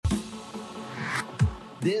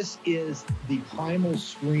This is the primal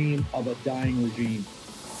scream of a dying regime.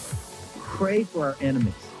 Pray for our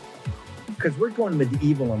enemies, because we're going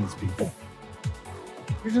medieval on these people.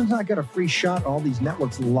 You're just not getting a free shot at all these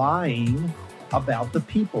networks lying about the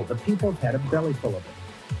people. The people have had a belly full of it.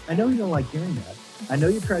 I know you don't like hearing that. I know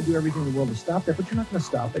you try to do everything in the world to stop that, but you're not going to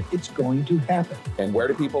stop it. It's going to happen. And where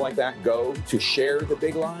do people like that go to share the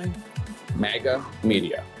big lie? MAGA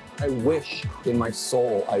media. I wish in my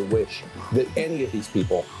soul, I wish that any of these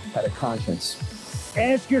people had a conscience.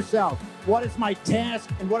 Ask yourself, what is my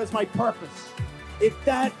task and what is my purpose? If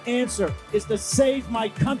that answer is to save my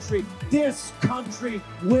country, this country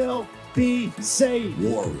will be saved.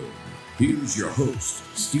 War Room. Here's your host,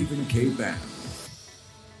 Stephen K. Bannon.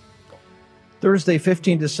 Thursday,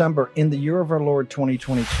 15 December, in the year of our Lord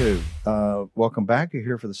 2022. Welcome back. You're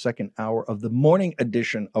here for the second hour of the morning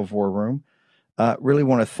edition of War Room. Really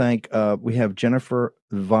want to thank, we have Jennifer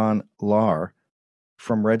Von Lahr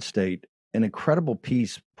from Red State, an incredible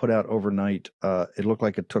piece put out overnight. It looked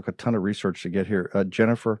like it took a ton of research to get here.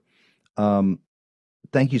 Jennifer,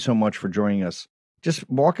 thank you so much for joining us. Just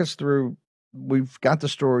walk us through, we've got the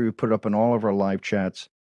story, we put it up in all of our live chats.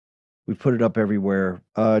 We put it up everywhere.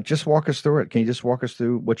 Just walk us through it. Can you just walk us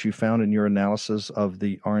through what you found in your analysis of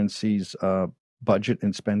the RNC's budget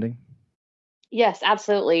and spending? Yes,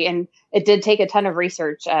 absolutely. And it did take a ton of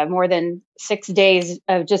research, more than 6 days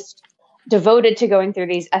of just devoted to going through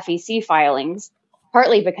these FEC filings,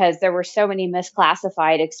 partly because there were so many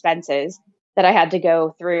misclassified expenses that I had to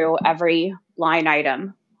go through every line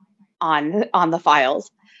item on the files.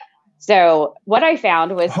 So what I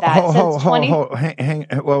found was that hang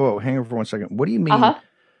on for 1 second. What do you mean?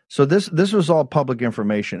 So this was all public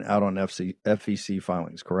information out on FEC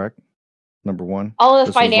filings, correct? Number one, all of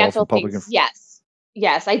the financial things.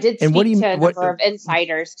 Yes, I did speak to a number of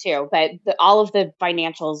insiders too, but all of the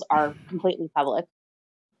financials are completely public.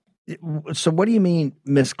 So what do you mean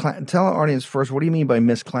tell our audience first, what do you mean by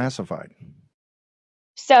misclassified?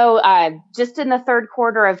 So just in the third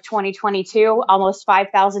quarter of 2022, almost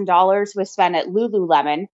 $5,000 was spent at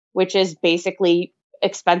Lululemon, which is basically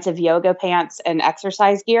expensive yoga pants and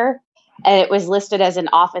exercise gear. And it was listed as an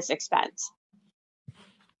office expense.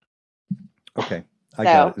 Okay. I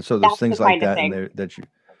got it. So there's things like that in there that you...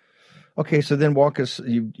 Okay, so then walk us,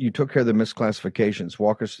 you took care of the misclassifications.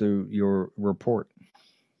 Walk us through your report.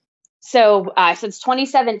 So since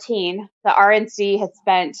 2017, the RNC has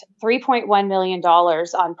spent $3.1 million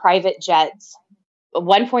on private jets,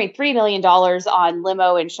 $1.3 million on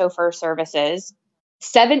limo and chauffeur services,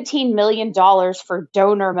 $17 million for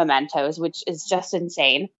donor mementos, which is just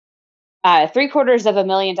insane,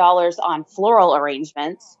 $750,000 on floral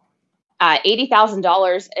arrangements,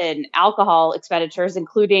 $80,000 in alcohol expenditures,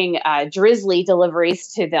 including Drizzly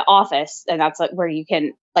deliveries to the office. And that's like where you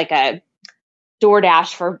can, like a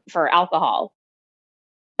DoorDash for alcohol.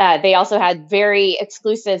 They also had very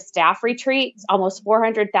exclusive staff retreats, almost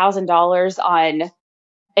 $400,000 on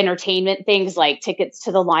entertainment things like tickets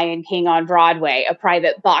to the Lion King on Broadway, a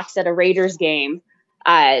private box at a Raiders game,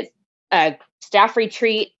 a staff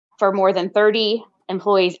retreat for more than 30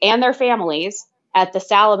 employees and their families at the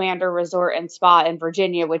Salamander Resort and Spa in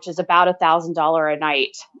Virginia, which is about $1,000 a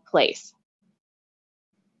night place.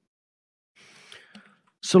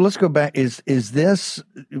 So let's go back. Is this,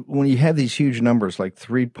 when you have these huge numbers, like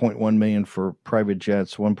 3.1 million for private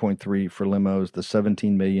jets, 1.3 for limos, the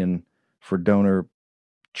 17 million for donor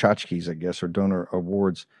tchotchkes, I guess, or donor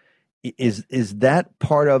awards, is that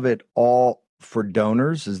part of it all for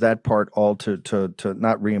donors? Is that part all to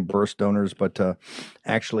not reimburse donors, but to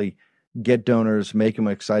actually get donors, make them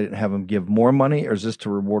excited, and have them give more money, or is this to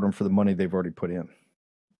reward them for the money they've already put in?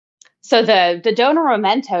 So the donor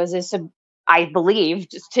mementos is to, I believe,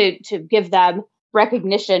 just to give them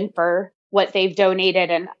recognition for what they've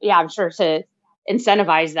donated, and I'm sure to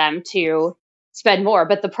incentivize them to spend more.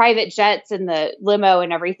 But the private jets and the limo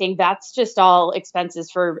and everything, that's just all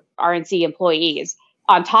expenses for RNC employees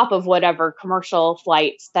on top of whatever commercial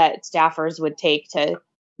flights that staffers would take to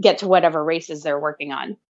get to whatever races they're working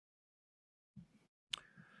on.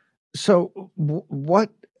 So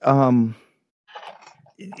what, correct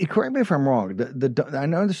me if I'm wrong. I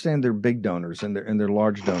understand they're big donors and they're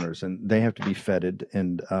large donors, and they have to be feted.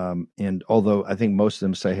 And although I think most of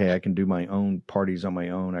them say, "Hey, I can do my own parties on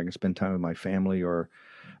my own. I can spend time with my family or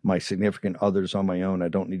my significant others on my own. I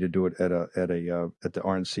don't need to do it at the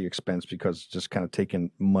RNC expense because it's just kind of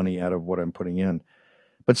taking money out of what I'm putting in."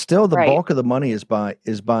 But still, the bulk of the money is by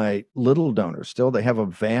little donors. Still, they have a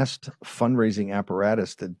vast fundraising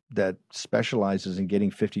apparatus that specializes in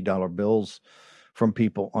getting $50 bills from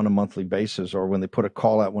people on a monthly basis, or when they put a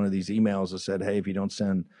call out one of these emails that said, "Hey, if you don't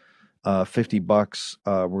send $50,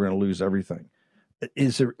 we're going to lose everything.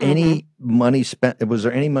 Is there any money spent? Was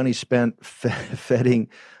there any money spent feeding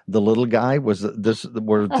the little guy? This is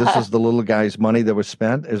the little guy's money that was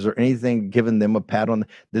spent? Is there anything giving them a pat on?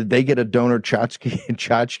 Did they get a donor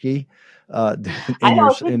tchotchke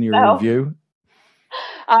in your review?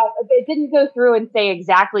 It didn't go through and say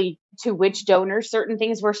exactly to which donors certain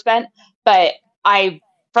things were spent, but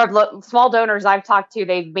from small donors I've talked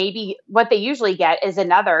to, what they usually get is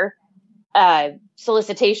another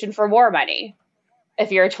solicitation for more money.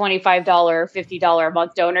 If you're a $25, $50 a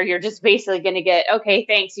month donor, you're just basically going to get, okay,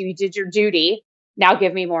 thanks, you did your duty. Now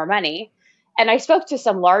give me more money. And I spoke to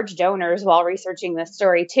some large donors while researching this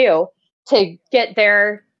story too, to get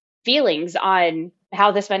their feelings on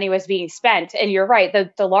how this money was being spent. And you're right,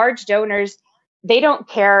 the large donors, they don't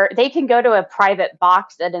care. They can go to a private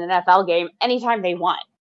box at an NFL game anytime they want.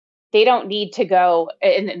 They don't need to go,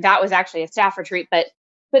 and that was actually a staff retreat, but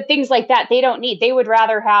things like that, they don't need. They would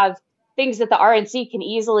rather have things that the RNC can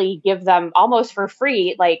easily give them almost for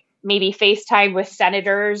free, like maybe FaceTime with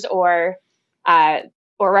senators or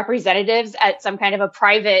representatives at some kind of a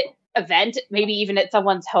private event, maybe even at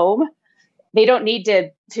someone's home. They don't need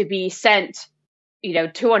to be sent,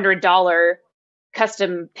 $200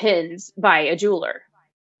 custom pins by a jeweler.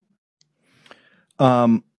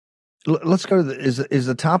 Let's go to is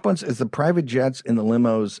the top ones, is the private jets and the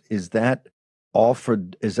limos, is that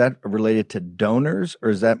related to donors or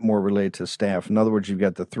is that more related to staff? In other words, you've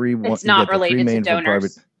got the three. It's not related to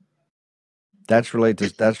donors. That's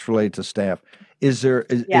related to staff. Is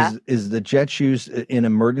the jets used in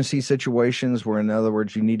emergency situations where, in other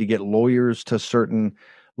words, you need to get lawyers to certain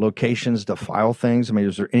locations to file things? I mean,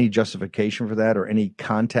 is there any justification for that or any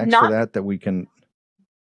context for that we can?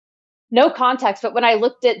 No context, but when I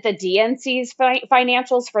looked at the DNC's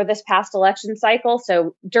financials for this past election cycle,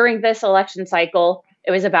 so during this election cycle,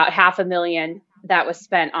 it was about $500,000 that was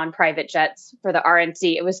spent on private jets for the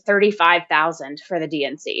RNC. It was $35,000 for the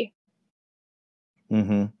DNC.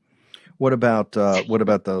 Mm-hmm. What about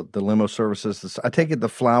the limo services? I take it the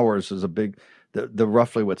flowers is a big, the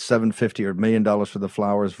roughly what, $750 or $1 million for the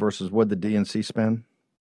flowers versus what the DNC spend?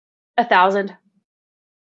 $1,000.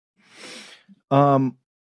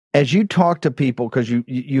 As you talk to people, because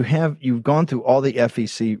you've gone through all the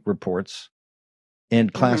FEC reports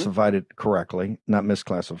and classified it correctly, not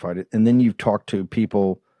misclassified it, and then you've talked to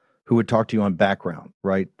people who would talk to you on background,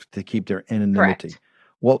 right, to keep their anonymity. Correct.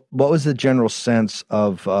 What was the general sense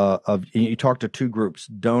of you talked to two groups,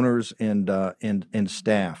 donors and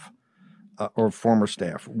staff or former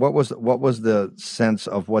staff? What was the sense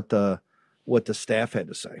of what the staff had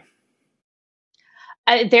to say?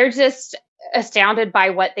 They're just astounded by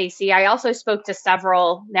what they see. I also spoke to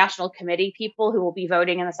several national committee people who will be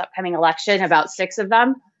voting in this upcoming election, about 6 of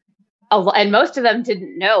them. And most of them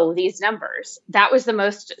didn't know these numbers. That was the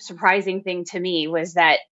most surprising thing to me, was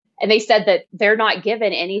that, and they said that they're not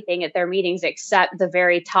given anything at their meetings except the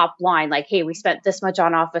very top line. Like, hey, we spent this much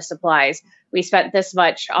on office supplies. We spent this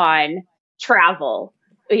much on travel.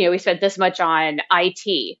 We spent this much on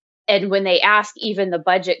IT. And when they ask even the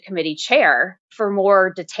budget committee chair for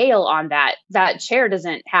more detail on that chair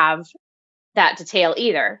doesn't have that detail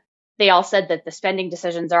either. They all said that the spending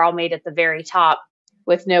decisions are all made at the very top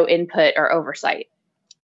with no input or oversight.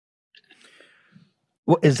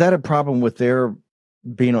 Well, is that a problem with their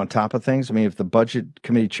being on top of things? I mean, if the budget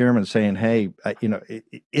committee chairman is saying, hey,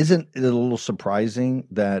 isn't it a little surprising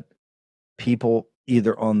that people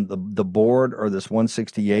either on the board or this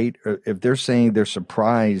 168, or if they're saying they're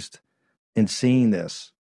surprised in seeing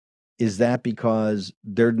this, is that because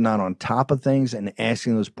they're not on top of things and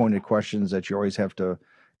asking those pointed questions that you always have to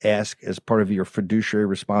ask as part of your fiduciary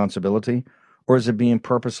responsibility, or is it being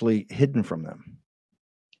purposely hidden from them?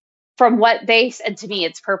 From what they said to me,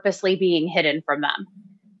 it's purposely being hidden from them.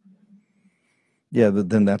 Yeah,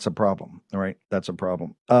 then that's a problem. All right, that's a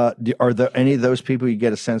problem. Are there any of those people you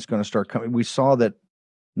get a sense going to start coming? We saw that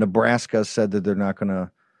Nebraska said that they're not going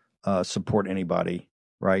to support anybody,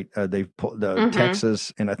 right? They've pulled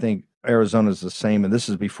Texas, and I think Arizona is the same. And this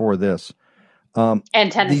is before this.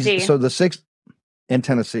 And Tennessee. The 6 and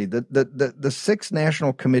Tennessee, the 6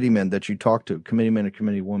 national committeemen that you talked to, committeemen and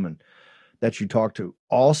committeewomen that you talked to,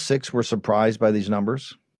 all 6 were surprised by these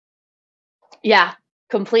numbers? Yeah.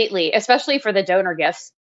 Completely, especially for the donor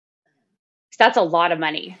gifts. That's a lot of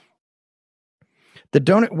money.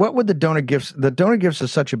 What would the donor gifts? The donor gifts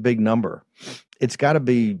is such a big number. It's got to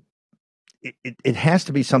be. It has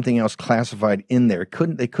to be something else classified in there.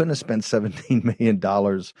 They couldn't have spent $17 million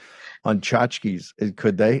on tchotchkes,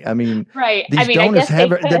 could they? I mean, right. These donors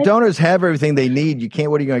the donors have everything they need.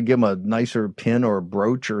 What are you going to give them, a nicer pin or a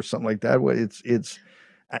brooch or something like that?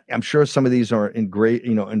 I'm sure some of these are in great,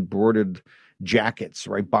 embroidered jackets,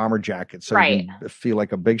 right? Bomber jackets. So Right. you can feel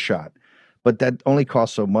like a big shot. But that only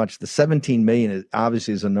costs so much. The 17 million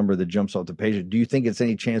obviously is a number that jumps off the page. Do you think it's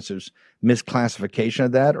any chance there's misclassification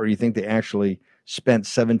of that, or do you think they actually spent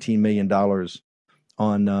 $17 million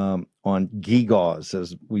on gewgaws,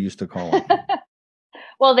 as we used to call them?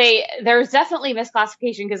 Well, there's definitely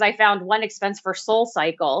misclassification, because I found one expense for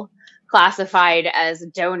SoulCycle classified as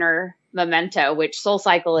donor memento, which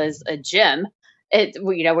SoulCycle is a gym.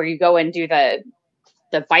 Where you go and do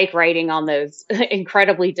the bike riding on those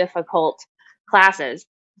incredibly difficult classes.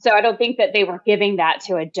 So I don't think that they were giving that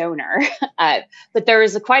to a donor. But there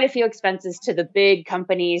was quite a few expenses to the big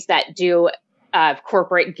companies that do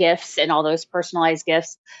corporate gifts and all those personalized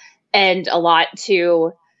gifts, and a lot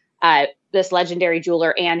to this legendary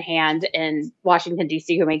jeweler, Ann Hand, in Washington,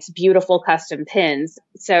 D.C., who makes beautiful custom pins.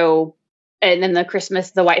 So, and then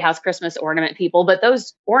the White House Christmas ornament people. But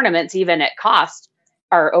those ornaments, even at cost,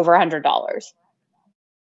 are over $100.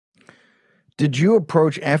 Did you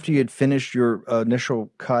approach, after you had finished your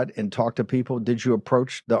initial cut and talk to people, did you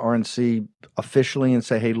approach the RNC officially and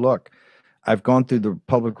say, hey, look, I've gone through the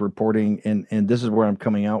public reporting and this is where I'm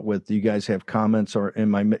coming out with. Do you guys have comments, or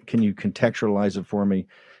can you contextualize it for me?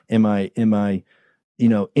 Am I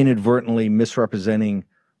inadvertently misrepresenting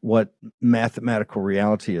what mathematical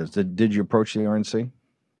reality is? Did you approach the RNC?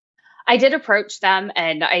 I did approach them,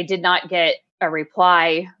 and I did not get a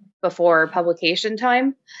reply before publication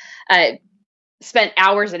time. Spent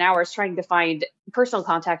hours and hours trying to find personal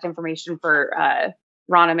contact information for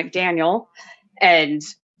Ronna McDaniel, and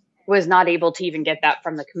was not able to even get that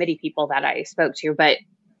from the committee people that I spoke to, but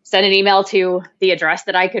sent an email to the address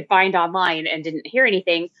that I could find online and didn't hear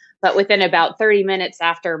anything. But within about 30 minutes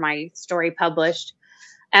after my story published,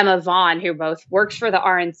 Emma Vaughn, who both works for the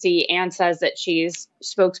RNC and says that she's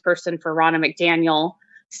spokesperson for Ronna McDaniel,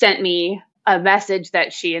 sent me a message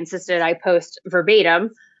that she insisted I post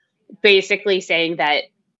verbatim, basically saying that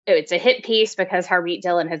it's a hit piece because Harmeet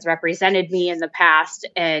Dillon has represented me in the past,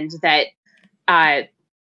 and that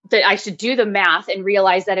I should do the math and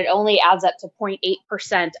realize that it only adds up to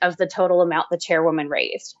 0.8% of the total amount the chairwoman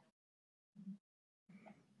raised.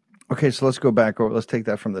 Okay, so let's go back over. Let's take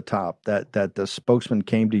that from the top. That the spokesman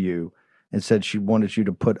came to you and said she wanted you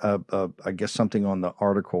to put I guess something on the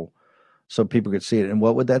article so people could see it. And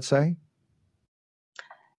what would that say?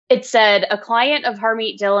 It said, a client of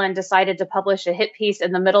Harmeet Dillon decided to publish a hit piece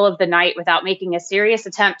in the middle of the night without making a serious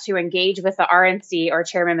attempt to engage with the RNC or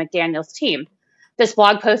Chairman McDaniel's team. This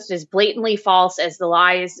blog post is blatantly false as the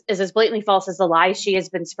lies she has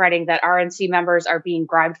been spreading that RNC members are being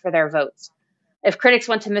bribed for their votes. If critics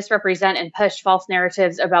want to misrepresent and push false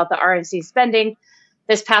narratives about the RNC spending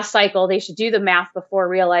this past cycle, they should do the math before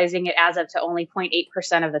realizing it adds up to only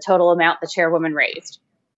 0.8% of the total amount the chairwoman raised.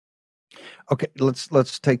 Okay,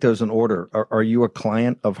 let's take those in order. Are you a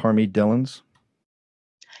client of Harmeet Dillon's?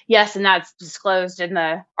 Yes, and that's disclosed in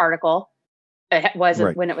the article. It was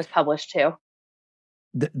right. When it was published too.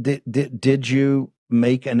 Did you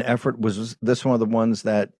make an effort? Was this one of the ones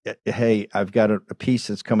that, hey, I've got a piece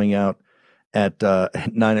that's coming out at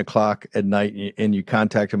 9:00 at night, and you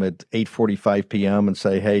contact them at 8:45 p.m. and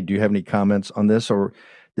say, hey, do you have any comments on this? Or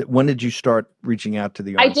when did you start reaching out to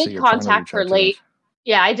the RNC? I did contact her late.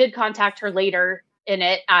 Yeah, I did contact her later in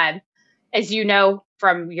it. As you know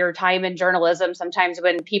from your time in journalism, sometimes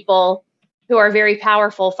when people who are very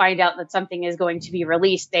powerful find out that something is going to be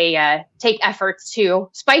released, they take efforts to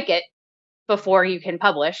spike it before you can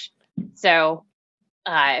publish. So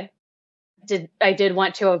I did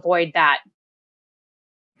want to avoid that.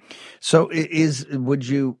 So would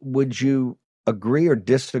you agree or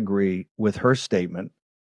disagree with her statement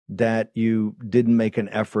that you didn't make an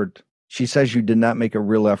effort? She says you did not make a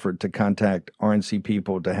real effort to contact RNC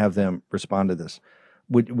people to have them respond to this.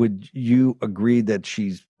 Would you agree that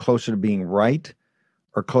she's closer to being right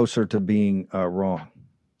or closer to being wrong?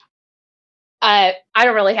 I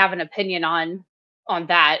don't really have an opinion on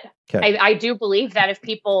that. Okay. I do believe that if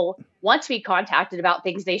people want to be contacted about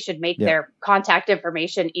things, they should make their contact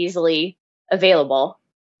information easily available.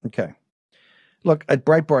 Okay. Look, at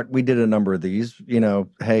Breitbart, we did a number of these.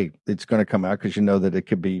 Hey, it's going to come out because you know that it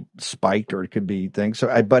could be spiked or it could be things.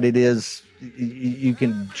 So, but it is. You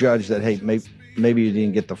can judge that. Hey, maybe you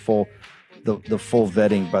didn't get the full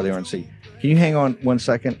vetting by the RNC. Can you hang on 1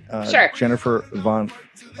 second? Sure. Jennifer Von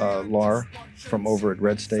Lahr from over at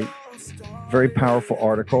Red State. Very powerful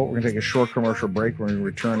article. We're going to take a short commercial break. We're going to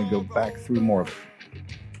return and go back through more of it.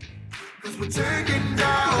 We're taking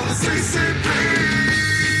down the CCP.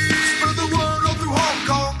 Spread the word all through Hong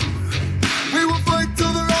Kong. We will fight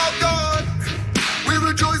till they're all gone. We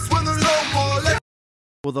rejoice when there's no more.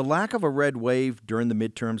 Will the lack of a red wave during the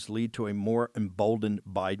midterms lead to a more emboldened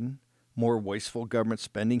Biden, more wasteful government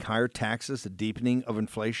spending, higher taxes, a deepening of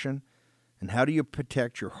inflation? And how do you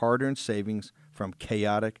protect your hard-earned savings from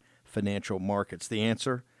chaotic financial markets? The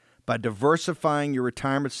answer? By diversifying your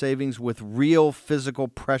retirement savings with real physical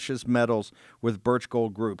precious metals with Birch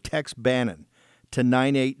Gold Group. Text Bannon to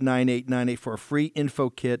 989898 for a free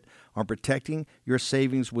info kit on protecting your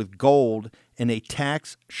savings with gold in a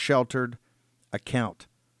tax-sheltered account.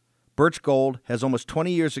 Birch Gold has almost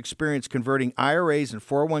 20 years' experience converting IRAs and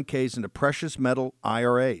 401ks into precious metal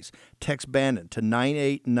IRAs. Text Bannon to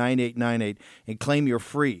 989898 and claim your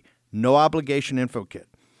free, no-obligation info kit.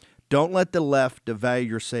 Don't let the left devalue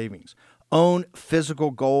your savings. Own physical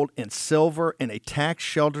gold and silver in a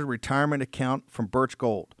tax-sheltered retirement account from Birch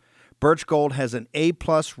Gold. Birch Gold has an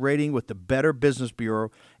A-plus rating with the Better Business Bureau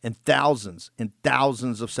and thousands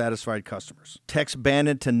of satisfied customers. Text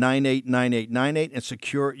Bannon to 989898 and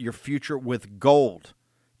secure your future with gold.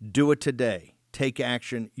 Do it today. Take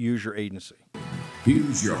action. Use your agency.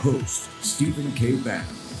 Here's your host, Stephen K. Bannon.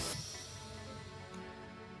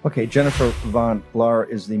 Okay, Jennifer Von Lahr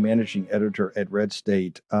is the managing editor at Red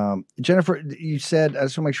State. Jennifer, you said, I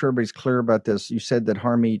just want to make sure everybody's clear about this. You said that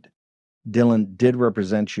Harmeet Dillon did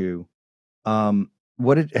represent you. How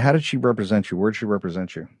did she represent you? Where did she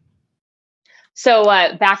represent you? So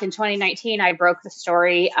back in 2019, I broke the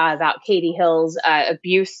story about Katie Hill's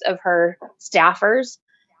abuse of her staffers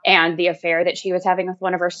and the affair that she was having with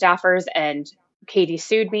one of her staffers. And Katie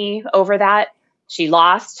sued me over that. She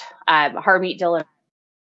lost. Harmeet Dillon.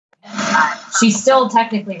 She still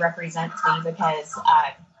technically represents me because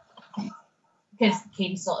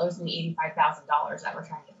Katie still owes me $85,000 that we're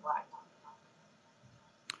trying to collect.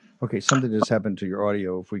 Okay, something just happened to your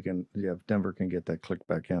audio. If Denver can get that clicked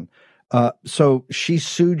back in. So she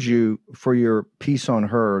sued you for your piece on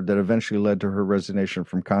her that eventually led to her resignation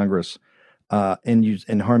from Congress, and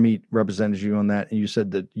Harmeet represented you on that, and you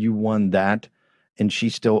said that you won that, and she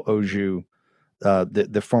still owes you.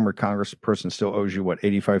 The former Congressperson still owes you what,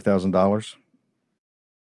 $85,000?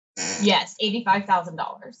 Yes,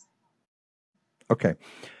 $85,000. Okay.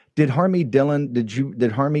 Did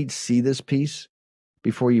Harmeet see this piece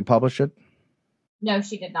before you publish it? No,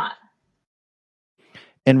 she did not.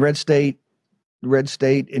 And Red State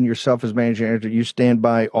and yourself as managing editor, you stand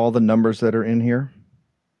by all the numbers that are in here?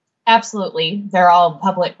 Absolutely. They're all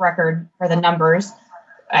public record for the numbers.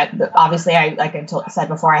 Obviously, like I said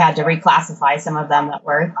before, I had to reclassify some of them that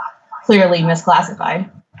were clearly misclassified.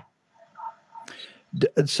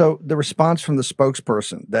 So the response from the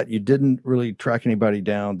spokesperson that you didn't really track anybody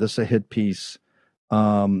down, this is a hit piece,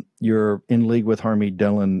 you're in league with Harmeet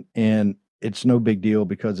Dillon, and it's no big deal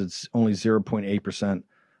because it's only 0.8%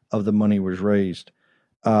 of the money was raised.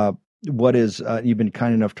 You've been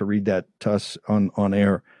kind enough to read that to us on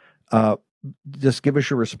air. Just give us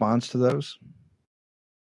your response to those.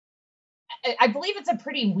 I believe it's a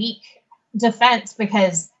pretty weak defense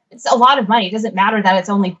because it's a lot of money. It doesn't matter that it's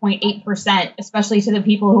only 0.8%, especially to the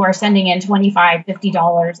people who are sending in $25,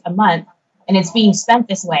 $50 a month, and it's being spent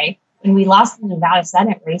this way. When we lost the Nevada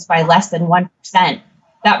Senate race by less than 1%,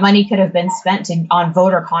 that money could have been spent on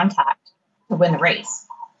voter contact to win the race.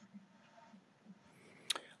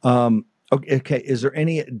 Okay. Is there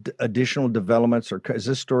any additional developments, or is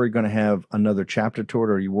this story going to have another chapter to it?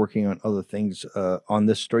 Or are you working on other things on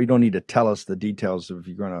this story? You don't need to tell us the details if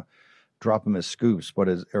you're going to drop them as scoops, but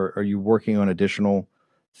are you working on additional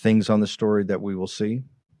things on the story that we will see?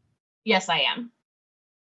 Yes, I am.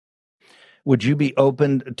 Would you be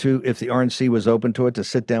open to, if the RNC was open to it, to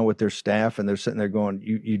sit down with their staff and they're sitting there going,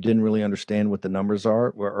 you didn't really understand what the numbers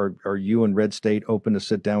are? Or are you and Red State open to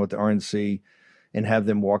sit down with the RNC and have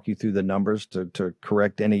them walk you through the numbers to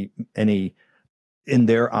correct any in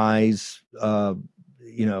their eyes, not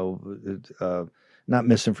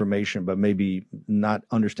misinformation, but maybe not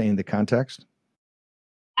understanding the context?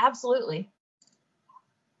 Absolutely.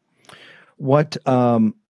 What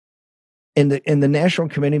in the national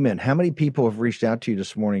committeemen, how many people have reached out to you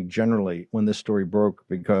this morning generally when this story broke?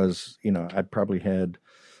 Because, I probably had,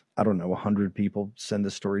 100 people send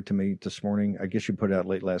this story to me this morning. I guess you put it out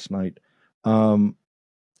late last night. How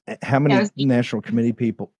many national committee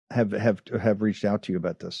people have reached out to you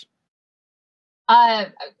about this?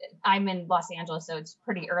 I'm in Los Angeles, so it's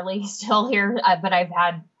pretty early still here, but I've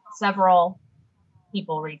had several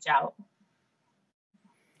people reach out.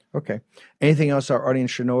 Okay. Anything else our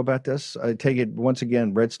audience should know about this? I take it, once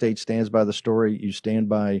again, Red State stands by the story. You stand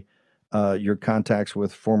by your contacts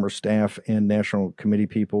with former staff and national committee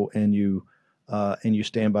people, and you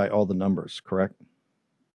stand by all the numbers, correct?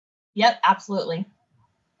 Yep, absolutely.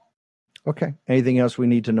 Okay. Anything else we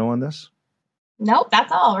need to know on this? Nope,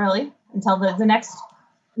 that's all really until the next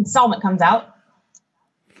installment comes out.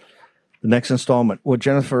 The next installment. Well,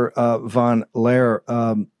 Jennifer Von Lehr,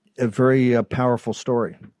 a very powerful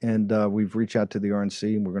story. And we've reached out to the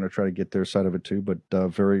RNC, and we're going to try to get their side of it too. But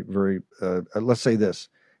very, very, let's say this.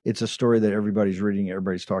 It's a story that everybody's reading,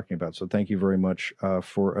 everybody's talking about. So thank you very much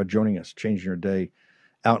for joining us, changing your day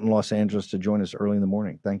out in Los Angeles to join us early in the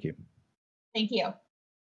morning. Thank you. Thank you.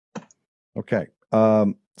 Okay.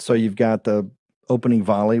 So you've got the opening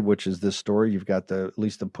volley, which is this story. You've got at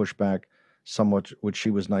least the pushback somewhat, which she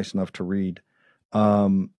was nice enough to read.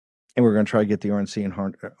 And we're going to try to get the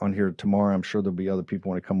RNC on here tomorrow. I'm sure there'll be other people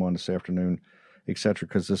want to come on this afternoon, et cetera,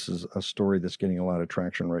 because this is a story that's getting a lot of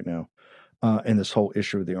traction right now. And this whole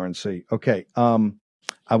issue of the RNC. Okay.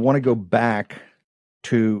 I want to go back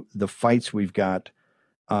to the fights we've got,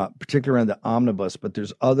 particularly around the omnibus, but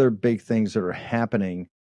there's other big things that are happening.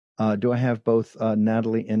 Do I have both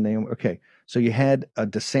Natalie and Naomi? Okay. So you had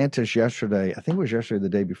DeSantis yesterday, I think it was yesterday or the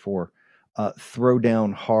day before, throw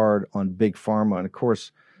down hard on Big Pharma. And of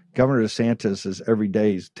course, Governor DeSantis is every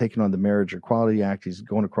day he's taking on the Marriage Equality Act. He's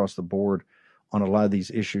going across the board on a lot of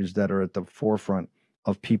these issues that are at the forefront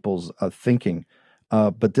of people's thinking.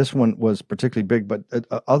 But this one was particularly big. But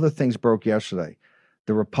other things broke yesterday.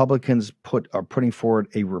 The Republicans are putting forward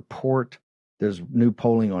a report. There's new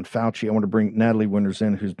polling on Fauci. I want to bring Natalie Winters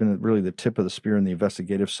in, who's been really the tip of the spear in the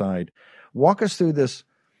investigative side. Walk us through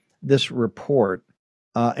this report,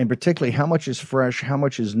 and particularly how much is fresh, how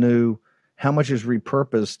much is new, how much is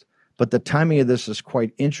repurposed. But the timing of this is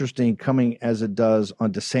quite interesting, coming as it does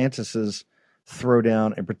on DeSantis's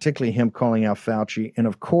throwdown, and particularly him calling out Fauci. And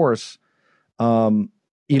of course, Elon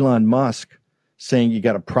Musk saying you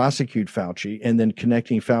got to prosecute Fauci, and then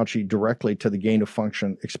connecting Fauci directly to the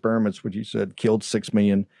gain-of-function experiments, which he said killed 6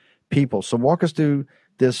 million people. So walk us through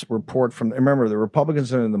this report remember, the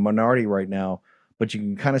Republicans are in the minority right now, but you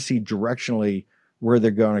can kind of see directionally where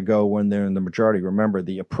they're going to go when they're in the majority. Remember,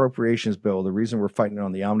 the appropriations bill, the reason we're fighting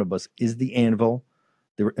on the omnibus is the anvil.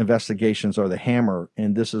 The investigations are the hammer,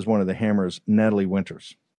 and this is one of the hammers. Natalie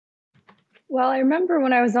Winters. Well, I remember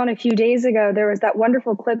when I was on a few days ago, there was that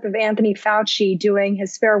wonderful clip of Anthony Fauci doing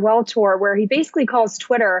his farewell tour where he basically calls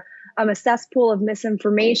Twitter a cesspool of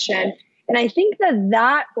misinformation. And I think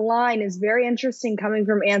that line is very interesting coming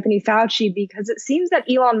from Anthony Fauci, because it seems that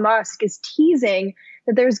Elon Musk is teasing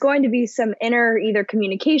that there's going to be some inner either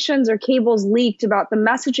communications or cables leaked about the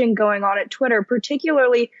messaging going on at Twitter,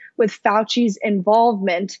 particularly with Fauci's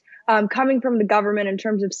involvement coming from the government in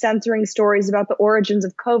terms of censoring stories about the origins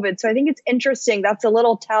of COVID. So I think it's interesting. That's a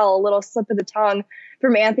little slip of the tongue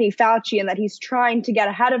from Anthony Fauci, and that he's trying to get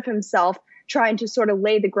ahead of himself, trying to sort of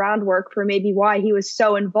lay the groundwork for maybe why he was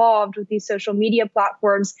so involved with these social media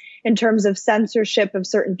platforms in terms of censorship of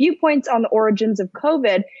certain viewpoints on the origins of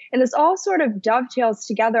COVID. And this all sort of dovetails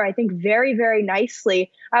together, I think, very, very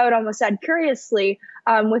nicely. I would almost add curiously,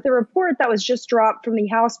 with a report that was just dropped from the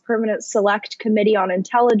House Permanent Select Committee on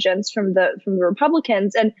Intelligence from the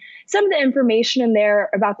Republicans. And some of the information in there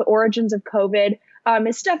about the origins of COVID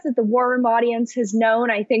is stuff that the War Room audience has known,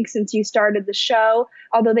 I think, since you started the show,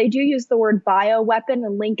 although they do use the word bioweapon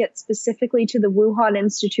and link it specifically to the Wuhan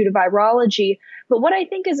Institute of Virology. But what I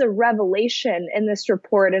think is a revelation in this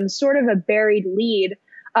report, and sort of a buried lead,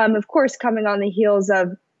 of course, coming on the heels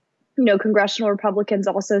of congressional Republicans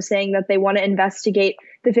also saying that they want to investigate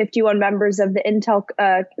the 51 members of the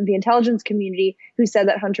intelligence community who said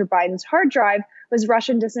that Hunter Biden's hard drive was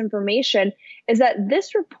Russian disinformation, is that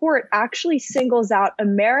this report actually singles out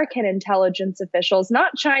American intelligence officials,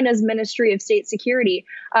 not China's Ministry of State Security,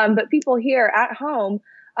 but people here at home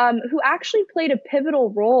who actually played a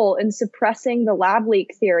pivotal role in suppressing the lab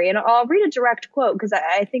leak theory. And I'll read a direct quote because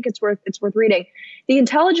I think it's worth reading. The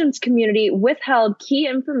intelligence community withheld key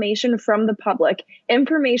information from the public,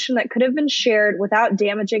 information that could have been shared without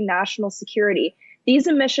damaging national security. These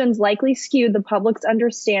omissions likely skewed the public's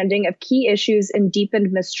understanding of key issues and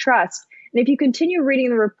deepened mistrust. And if you continue reading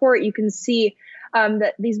the report, you can see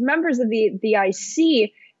that these members of the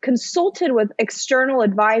IC consulted with external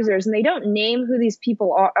advisors, and they don't name who these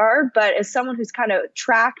people are, but as someone who's kind of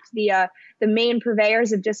tracked the main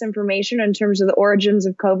purveyors of disinformation in terms of the origins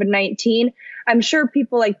of COVID-19, I'm sure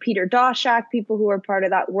people like Peter Daszak, people who are part of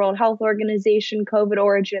that World Health Organization COVID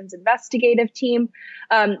Origins investigative team,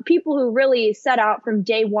 people who really set out from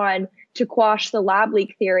day one to quash the lab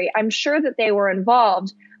leak theory, I'm sure that they were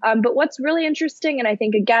involved. But what's really interesting, and I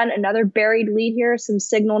think, again, another buried lead here, some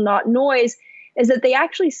signal, not noise, is that they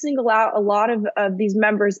actually single out a lot of these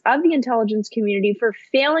members of the intelligence community for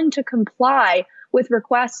failing to comply with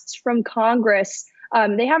requests from Congress.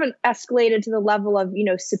 They haven't escalated to the level of,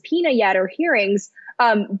 subpoena yet or hearings,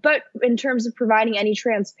 But in terms of providing any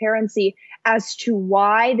transparency as to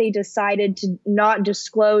why they decided to not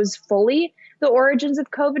disclose fully the origins of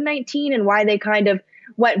COVID-19 and why they kind of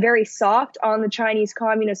went very soft on the Chinese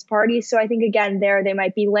Communist Party. So I think, again, they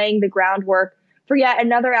might be laying the groundwork for yet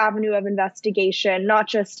another avenue of investigation, not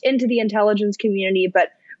just into the intelligence community, but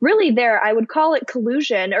really I would call it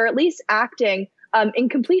collusion, or at least acting in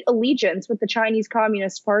complete allegiance with the Chinese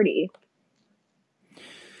Communist Party.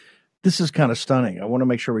 This is kind of stunning. I want to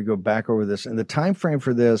make sure we go back over this. And the time frame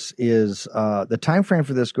for this goes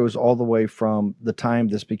all the way from the time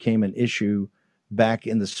this became an issue back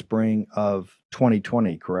in the spring of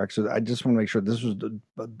 2020, correct? So I just want to make sure this was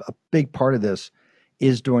a big part of this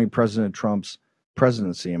is during President Trump's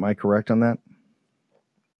presidency. Am I correct on that?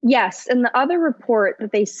 Yes. And the other report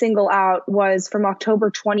that they single out was from October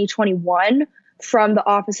 2021 from the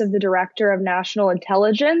Office of the Director of National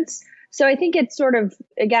Intelligence. So I think it's sort of,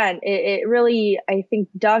 again, it really, I think,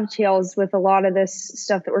 dovetails with a lot of this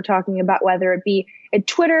stuff that we're talking about, whether it be at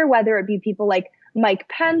Twitter, whether it be people like Mike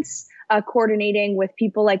Pence coordinating with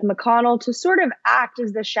people like McConnell to sort of act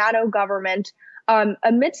as the shadow government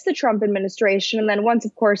amidst the Trump administration. And then once,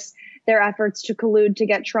 of course, their efforts to collude to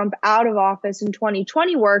get Trump out of office in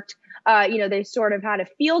 2020 worked, they sort of had a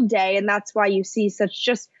field day. And that's why you see such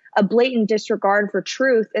just a blatant disregard for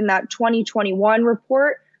truth in that 2021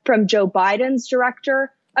 report from Joe Biden's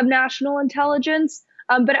director of national intelligence.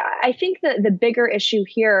 But I think that the bigger issue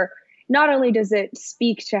here, not only does it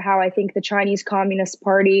speak to how I think the Chinese Communist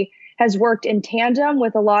Party has worked in tandem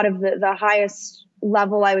with a lot of the highest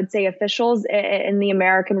level, I would say, officials in the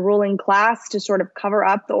American ruling class to sort of cover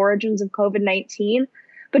up the origins of COVID-19,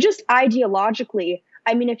 but just ideologically,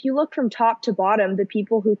 I mean, if you look from top to bottom, the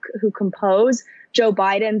people who compose Joe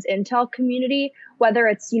Biden's intel community, whether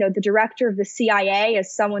it's, the director of the CIA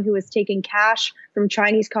as someone who was taking cash from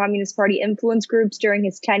Chinese Communist Party influence groups during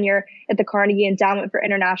his tenure at the Carnegie Endowment for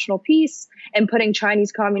International Peace and putting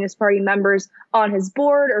Chinese Communist Party members on his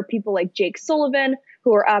board, or people like Jake Sullivan,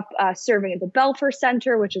 who are up serving at the Belfer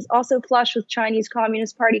Center, which is also flush with Chinese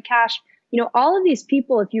Communist Party cash. All of these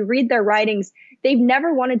people, if you read their writings, they've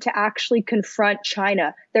never wanted to actually confront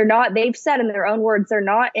China. They've said in their own words, they're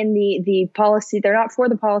not in the policy, they're not for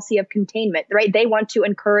the policy of containment, right? They want to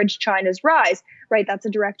encourage China's rise, right? That's a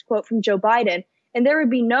direct quote from Joe Biden. And there would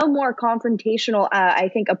be no more confrontational, I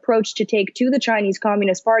think, approach to take to the Chinese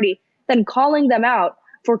Communist Party than calling them out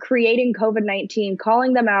for creating COVID-19,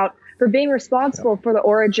 calling them out for being responsible for the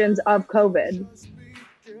origins of COVID.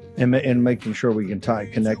 And making sure we can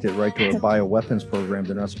connect it right to a bioweapons program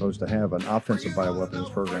they're not supposed to have, an offensive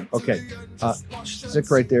bioweapons program. Okay,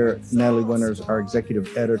 stick right there. Natalie Winters, our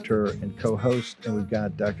executive editor and co-host, and we've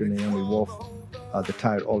got Dr. Naomi Wolf to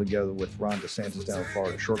tie it all together with Ron DeSantis down in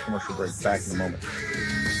Florida. Short commercial break. Back in a moment.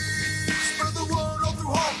 Spread the word all through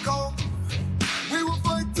Hong Kong. We will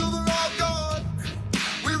fight till they're all gone.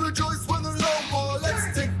 We rejoice when there's no more.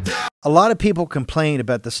 Let's take down. A lot of people complain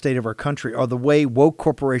about the state of our country or the way woke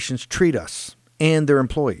corporations treat us and their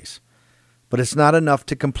employees. But it's not enough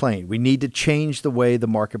to complain. We need to change the way the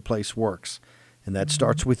marketplace works. And that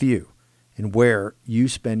starts with you and where you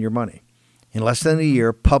spend your money. In less than a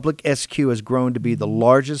year, Public SQ has grown to be the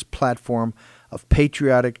largest platform of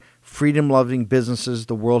patriotic, freedom-loving businesses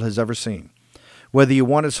the world has ever seen. Whether you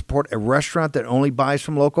want to support a restaurant that only buys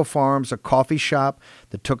from local farms, a coffee shop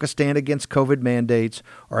that took a stand against COVID mandates,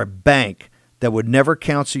 or a bank that would never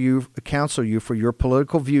counsel you for your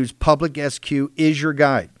political views, Public SQ is your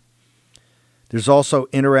guide. There's also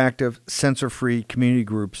interactive, censor-free community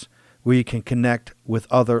groups where you can connect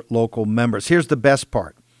with other local members. Here's the best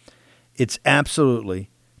part. It's absolutely,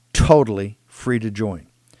 totally free to join.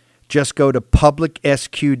 Just go to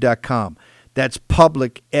publicsq.com. That's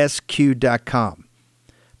publicsq.com.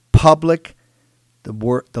 Public,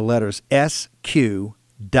 the letters SQ.com,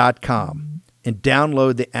 and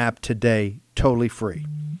download the app today, totally free.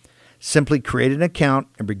 Simply create an account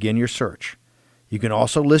and begin your search. You can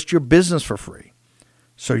also list your business for free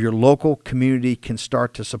so your local community can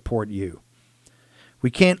start to support you.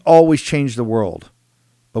 We can't always change the world,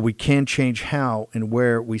 but we can change how and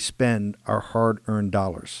where we spend our hard-earned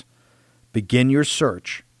dollars. Begin your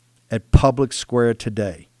search at Public Square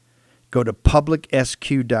today. Go to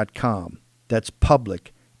publicsq.com. That's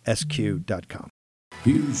publicsq.com.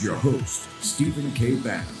 Here's your host, Stephen K.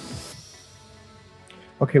 Bannon.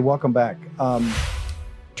 Okay, welcome back.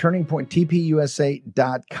 Turning Point,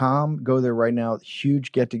 tpusa.com. Go there right now.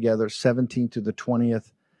 Huge get-together, 17th to the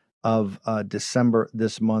 20th of December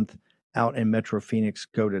this month out in Metro Phoenix.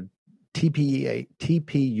 Go to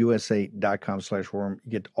tpusa.com/forum.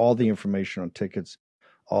 You get all the information on tickets,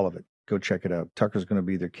 all of it. Go check it out. Tucker's going to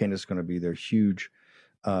be there. Candace's going to be there. Huge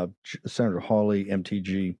Senator Hawley,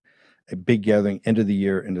 MTG, a big gathering end of the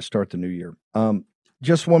year and to start the new year.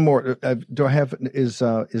 Just one more. Do I have is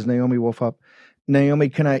Naomi Wolf up?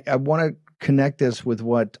 Naomi, I want to connect this with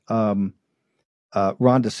what Ron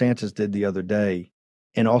DeSantis did the other day,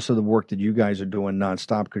 and also the work that you guys are doing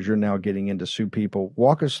nonstop because you're now getting in to sue people.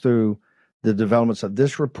 Walk us through the developments of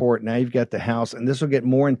this report. Now you've got the House, and this will get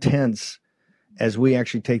more intense as we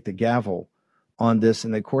actually take the gavel on this.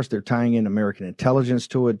 And of course, they're tying in American intelligence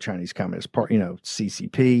to it, Chinese Communist Party,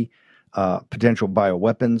 CCP, potential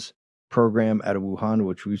bioweapons program out of Wuhan,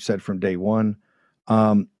 which we've said from day one.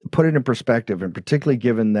 Put it in perspective, and particularly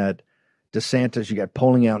given that DeSantis, you got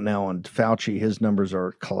polling out now on Fauci, his numbers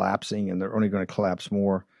are collapsing and they're only going to collapse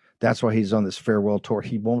more. That's why he's on this farewell tour.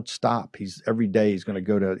 He won't stop. Every day he's going to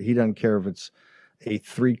go to, he doesn't care if it's a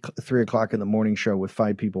 3 o'clock in the morning show with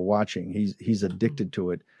 5 people watching. He's addicted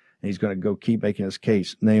to it, and he's going to go keep making his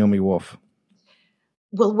case. Naomi Wolf.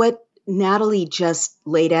 Well, what Natalie just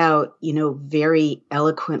laid out, very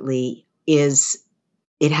eloquently is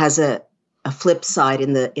it has a flip side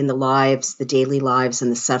in the lives, the daily lives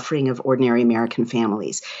and the suffering of ordinary American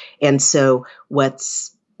families. And so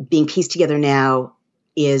what's being pieced together now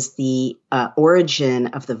is the origin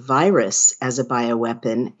of the virus as a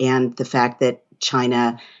bioweapon and the fact that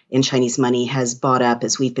China and Chinese money has bought up,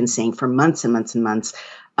 as we've been saying for months and months and months,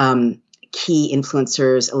 key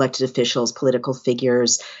influencers, elected officials, political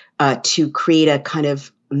figures, to create a kind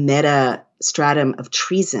of meta stratum of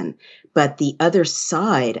treason. But the other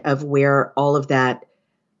side of where all of that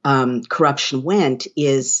corruption went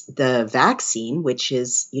is the vaccine, which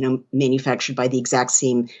is, manufactured by the exact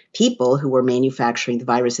same people who were manufacturing the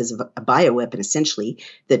virus as a bioweapon, essentially,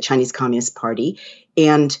 the Chinese Communist Party.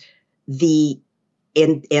 And the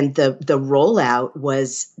rollout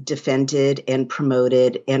was defended and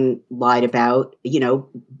promoted and lied about,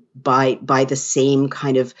 by the same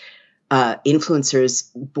kind of influencers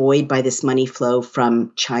buoyed by this money flow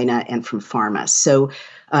from China and from pharma. So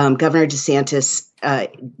Governor DeSantis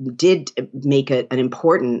did make an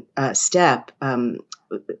important step, kind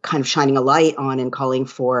of shining a light on and calling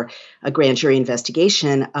for a grand jury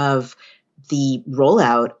investigation of the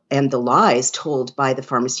rollout and the lies told by the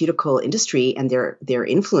pharmaceutical industry and their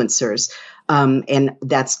influencers. And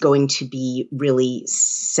that's going to be really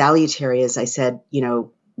salutary, as I said,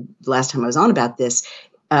 last time I was on about this,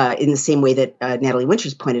 in the same way that Natalie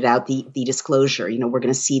Winters pointed out, the disclosure. We're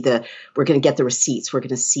going to get the receipts. We're going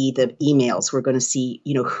to see the emails. We're going to see,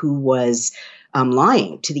 who was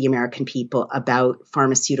lying to the American people about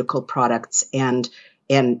pharmaceutical products and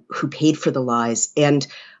who paid for the lies. And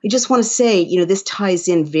I just want to say, this ties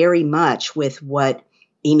in very much with what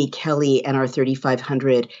Amy Kelly and our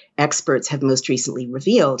 3,500 experts have most recently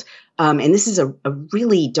revealed. And this is a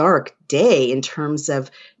really dark day in terms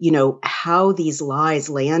of, how these lies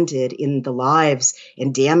landed in the lives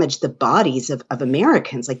and damaged the bodies of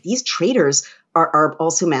Americans. Like, these traitors are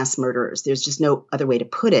also mass murderers. There's just no other way to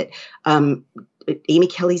put it. Amy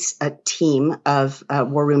Kelly's team of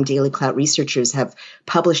War Room Daily Clout researchers have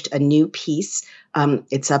published a new piece.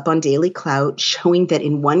 It's up on Daily Clout, showing that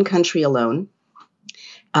in one country alone,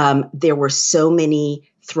 there were so many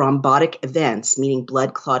thrombotic events, meaning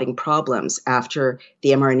blood clotting problems after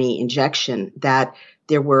the mRNA injection, that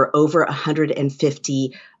there were over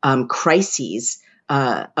 150 crises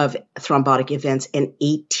of thrombotic events, and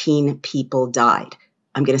 18 people died.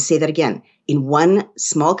 I'm going to say that again. In one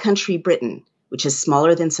small country, Britain, which is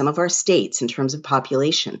smaller than some of our states in terms of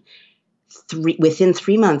population, within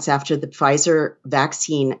 3 months after the Pfizer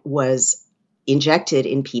vaccine was injected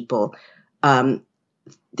in people,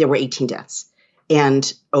 there were 18 deaths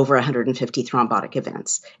and over 150 thrombotic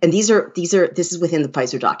events. And this is within the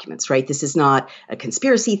Pfizer documents, right? This is not a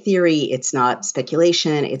conspiracy theory. It's not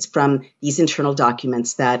speculation. It's from these internal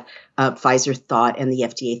documents that Pfizer thought and the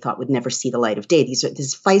FDA thought would never see the light of day. This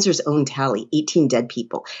is Pfizer's own tally, 18 dead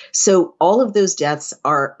people. So all of those deaths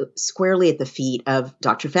are squarely at the feet of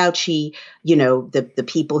Dr. Fauci, the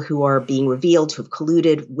people who are being revealed to have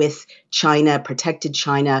colluded with China, protected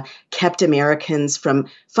China, kept Americans from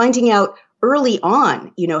finding out early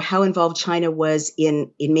on, how involved China was in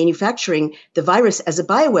manufacturing the virus as a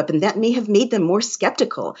bioweapon. That may have made them more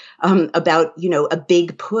skeptical about, a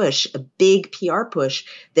big push, a big PR push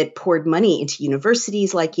that poured money into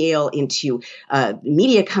universities like Yale, into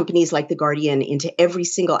media companies like The Guardian, into every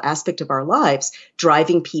single aspect of our lives,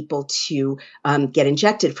 driving people to get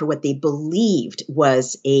injected for what they believed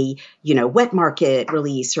was a, wet market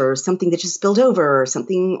release or something that just spilled over or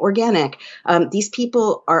something organic. These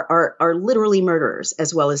people are literally murderers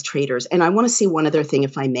as well as traitors. And I want to say one other thing,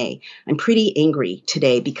 if I may. I'm pretty angry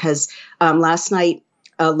today because last night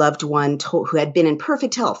a loved one who had been in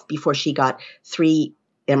perfect health before she got 3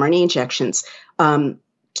 mRNA injections,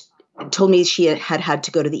 told me she had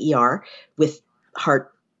to go to the ER with heart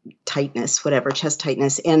tightness, whatever, chest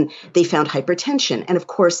tightness, and they found hypertension. And of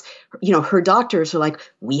course, her doctors are like,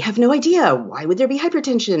 we have no idea. Why would there be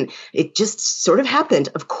hypertension? It just sort of happened.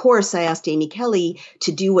 Of course, I asked Amy Kelly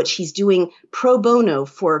to do what she's doing pro bono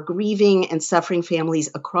for grieving and suffering families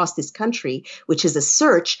across this country, which is a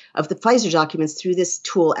search of the Pfizer documents through this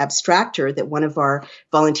tool Abstractor that one of our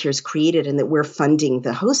volunteers created and that we're funding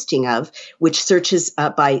the hosting of, which searches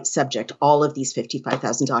by subject all of these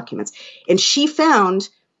 55,000 documents. And she found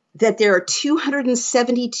that there are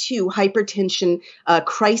 272 hypertension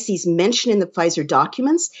crises mentioned in the Pfizer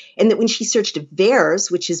documents, and that when she searched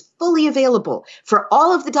VAERS, which is fully available for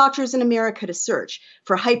all of the doctors in America to search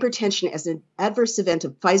for hypertension as an adverse event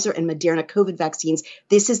of Pfizer and Moderna COVID vaccines,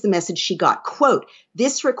 this is the message she got. Quote,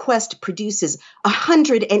 this request produces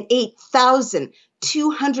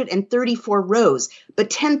 108,234 rows, but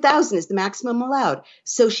 10,000 is the maximum allowed.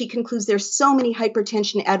 So she concludes there's so many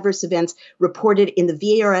hypertension adverse events reported in the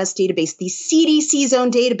VAERS database, the CDC's own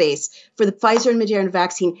database for the Pfizer and Moderna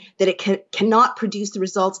vaccine, that it cannot produce the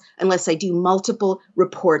results unless I do multiple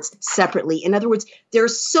reports separately. In other words, there are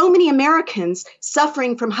so many Americans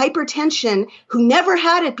suffering from hypertension who never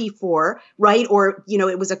had it before, right? Or,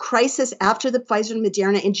 it was a crisis after the Pfizer and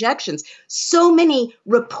Moderna injections. So many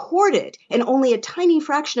reported, and only a tiny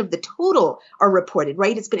fraction of the total are reported,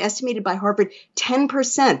 right? It's been estimated by Harvard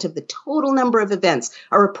 10% of the total number of events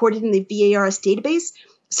are reported in the VAERS database.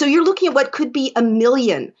 So you're looking at what could be 1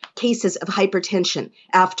 million cases of hypertension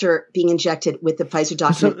after being injected with the Pfizer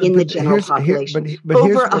document in the general population.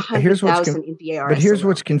 Over 100,000 in VAERS. But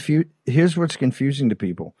here's what's confusing to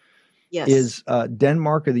people. Yes. Is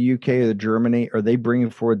Denmark or the UK or the Germany, are they bringing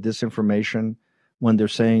forward this information when they're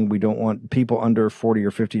saying we don't want people under 40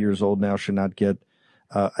 or 50 years old now should not get,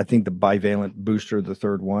 I think, the bivalent booster, the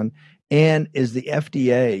third one? And is the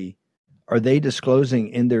FDA, are they disclosing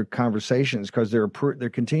in their conversations, because they're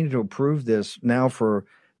continuing to approve this now for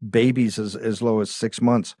babies as low as 6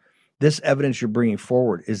 months, this evidence you're bringing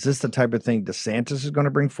forward, is this the type of thing DeSantis is going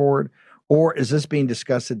to bring forward? Or is this being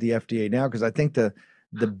discussed at the FDA now? Because I think the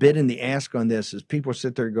bid and the ask on this is people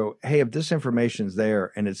sit there and go, hey, if this information is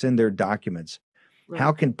there and it's in their documents,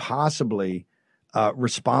 how can possibly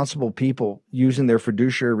responsible people using their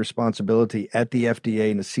fiduciary responsibility at the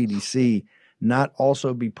FDA and the CDC not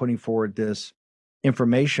also be putting forward this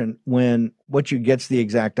information when what you get's the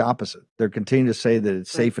exact opposite? They're continuing to say that it's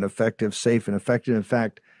safe and effective. In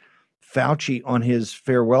fact, Fauci on his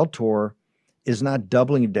farewell tour is not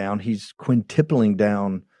doubling down. He's quintupling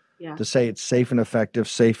down to say it's safe and effective.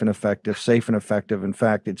 In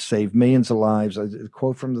fact, it saved millions of lives. A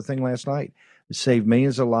quote from the thing last night. It saved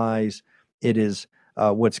millions of lives. It is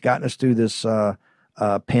what's gotten us through this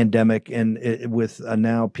pandemic, and with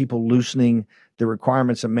now people loosening the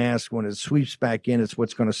requirements of masks, when it sweeps back in, it's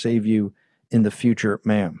what's going to save you in the future,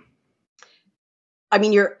 ma'am. I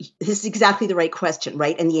mean, this is exactly the right question,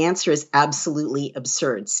 right? And the answer is absolutely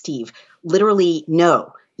absurd, Steve. Literally,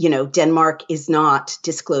 no. Denmark is not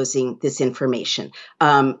disclosing this information.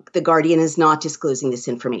 The Guardian is not disclosing this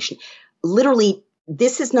information. Literally,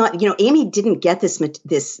 this is not, Amy didn't get this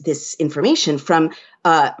information from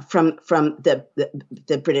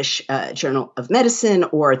the British Journal of Medicine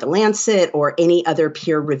or the Lancet or any other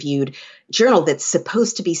peer-reviewed journal that's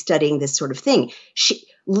supposed to be studying this sort of thing.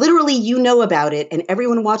 Literally, about it, and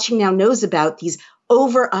everyone watching now knows about these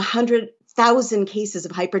over 100,000 cases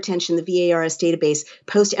of hypertension in the VAERS database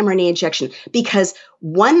post-mRNA injection, because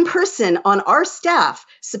one person on our staff,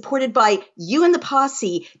 supported by you and the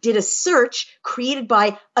posse, did a search created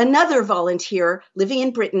by another volunteer living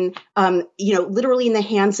in Britain, literally in the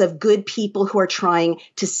hands of good people who are trying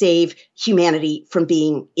to save humanity from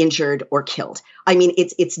being injured or killed. I mean,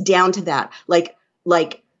 it's down to that.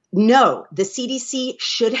 No, the CDC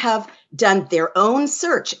should have done their own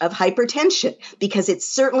search of hypertension, because it's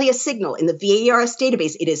certainly a signal in the VAERS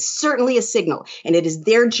database. It is certainly a signal, and it is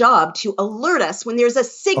their job to alert us when there's a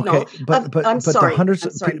signal. Okay, but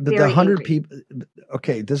the hundred people.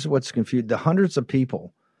 Okay, this is what's confused. The hundreds of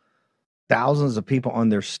people, thousands of people on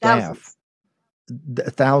their staff,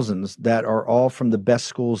 thousands that are all from the best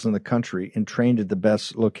schools in the country and trained at the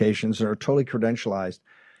best locations and are totally credentialized.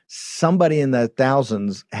 Somebody in that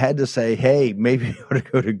thousands had to say, hey, maybe you ought to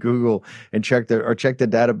go to Google and check the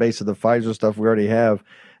database of the Pfizer stuff we already have,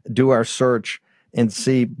 do our search and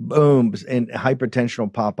see, boom, and hypertension will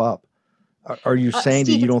pop up. Are you saying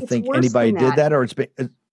Steve, that you don't think anybody did that, or it's been,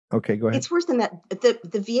 okay, go ahead. It's worse than that. The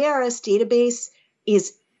VAERS database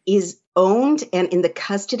is owned and in the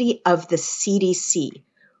custody of the CDC.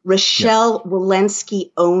 Rochelle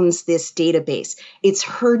Walensky owns this database. It's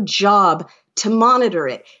her job to monitor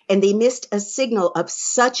it. And they missed a signal of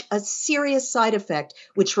such a serious side effect,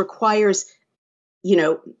 which requires,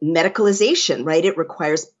 medicalization, right? It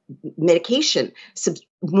requires medication,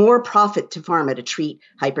 more profit to pharma to treat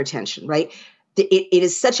hypertension, right? It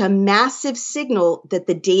is such a massive signal that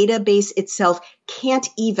the database itself can't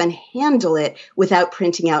even handle it without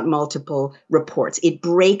printing out multiple reports. It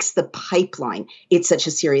breaks the pipeline. It's such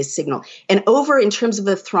a serious signal. And over in terms of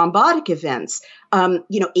the thrombotic events,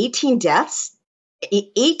 18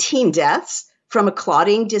 deaths from a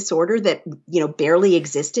clotting disorder that, barely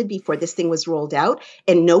existed before this thing was rolled out.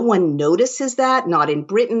 And no one notices that, not in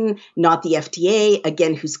Britain, not the FDA,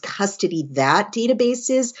 again, whose custody that database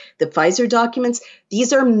is, the Pfizer documents.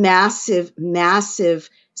 These are massive, massive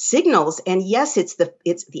signals. And yes, it's the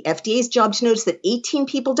FDA's job to notice that 18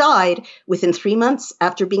 people died within 3 months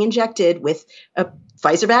after being injected with a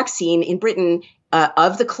Pfizer vaccine in Britain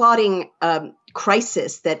of the clotting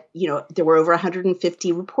crisis that, there were over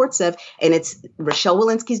 150 reports of. And it's Rochelle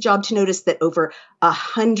Walensky's job to notice that over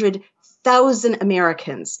 100,000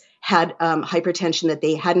 Americans had hypertension that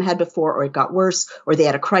they hadn't had before, or it got worse, or they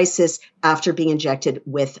had a crisis after being injected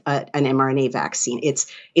with an mRNA vaccine. It's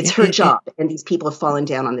her job, and these people have fallen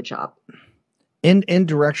down on the job.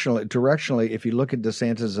 Directionally, if you look at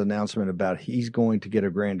DeSantis' announcement about he's going to get a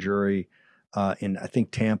grand jury in, I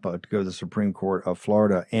think, Tampa to go to the Supreme Court of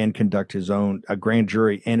Florida and conduct a grand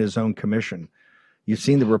jury and his own commission. You've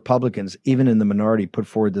seen the Republicans, even in the minority, put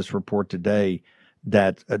forward this report today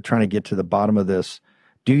that trying to get to the bottom of this.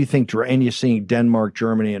 Do you think, and you're seeing Denmark,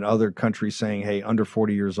 Germany, and other countries saying, hey, under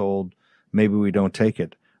 40 years old, maybe we don't take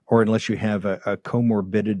it, or unless you have a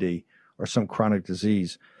comorbidity or some chronic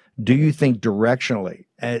disease. Do you think directionally,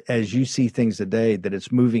 as you see things today, that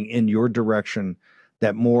it's moving in your direction,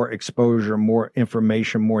 that more exposure, more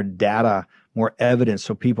information, more data, more evidence,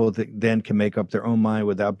 so people then can make up their own mind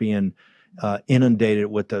without being inundated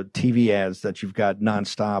with the TV ads that you've got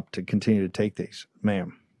nonstop to continue to take these?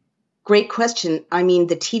 Ma'am. Great question. I mean,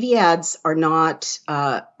 the TV ads are not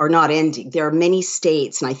ending. There are many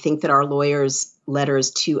states, and I think that our lawyers' letters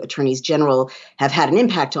to attorneys general have had an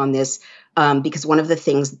impact on this, because one of the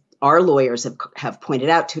things our lawyers have pointed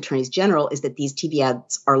out to attorneys general is that these TV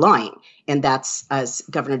ads are lying. And that's, as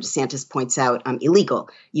Governor DeSantis points out, illegal.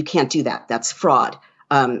 You can't do that. That's fraud.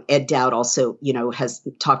 Ed Dowd also, has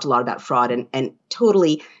talked a lot about fraud and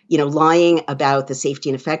totally, lying about the safety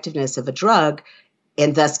and effectiveness of a drug,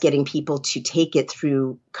 and thus getting people to take it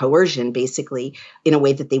through coercion, basically, in a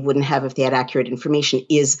way that they wouldn't have if they had accurate information,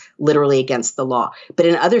 is literally against the law. But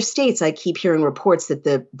in other states, I keep hearing reports that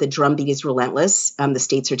the drumbeat is relentless. The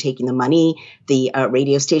states are taking the money, the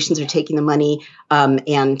radio stations are taking the money,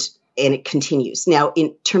 and it continues. Now,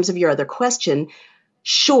 in terms of your other question,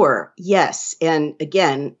 sure, yes. And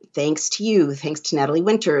again, thanks to you, thanks to Natalie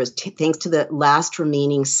Winters, thanks to the last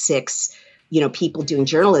remaining 6 people doing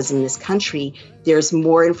journalism in this country, there's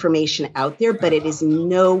more information out there, but it is in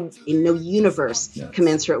no universe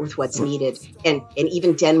commensurate with what's needed. And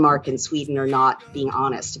even Denmark and Sweden are not being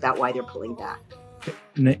honest about why they're pulling back.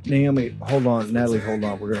 Naomi, hold on. Natalie, hold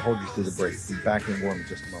on. We're going to hold you through the break. Be back in warm in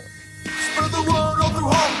just a moment. Spread the word all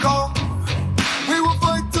through Hong Kong. We will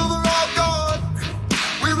fight till they're all gone.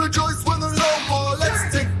 We rejoice when there's no more.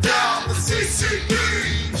 Let's take down the CCP.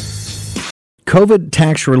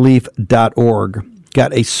 COVIDtaxrelief.org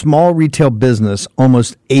got a small retail business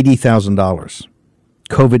almost $80,000.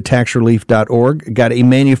 COVIDtaxrelief.org got a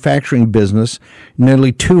manufacturing business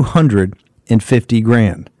nearly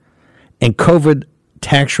 $250,000. And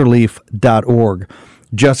COVIDtaxrelief.org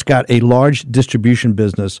just got a large distribution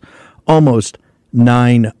business almost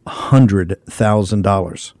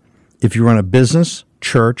 $900,000. If you run a business,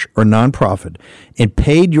 church, or nonprofit and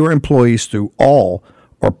paid your employees through all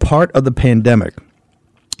or part of the pandemic,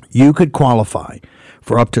 you could qualify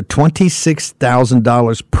for up to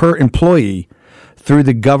 $26,000 per employee through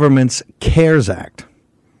the government's CARES Act.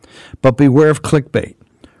 But beware of clickbait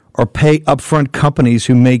or pay upfront companies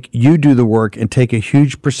who make you do the work and take a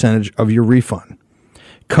huge percentage of your refund.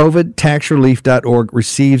 COVIDtaxrelief.org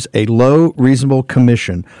receives a low, reasonable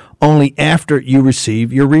commission only after you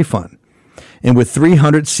receive your refund. And with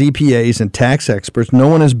 300 CPAs and tax experts, no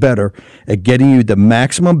one is better at getting you the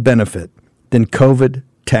maximum benefit than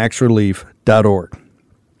COVIDtaxrelief.org.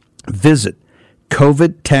 Visit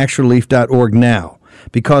COVIDtaxrelief.org now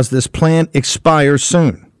because this plan expires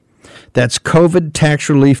soon. That's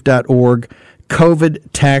COVIDtaxrelief.org,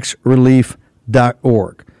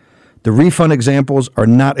 COVIDtaxrelief.org. The refund examples are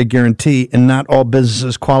not a guarantee and not all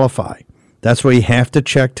businesses qualify. That's why you have to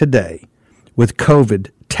check today with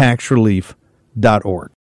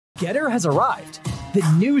COVIDtaxrelief.org. Getter has arrived, the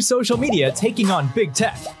new social media taking on big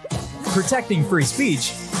tech, protecting free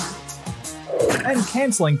speech, and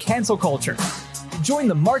canceling cancel culture. Join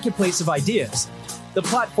the marketplace of ideas. The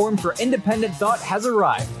platform for independent thought has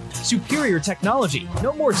arrived. Superior technology.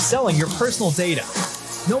 No more selling your personal data.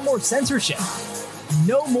 No more censorship.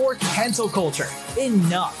 No more cancel culture.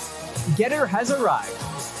 Enough. Getter has arrived.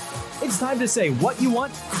 It's time to say what you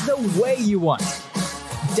want, the way you want.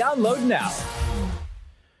 Download now.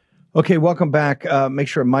 Okay, welcome back. Make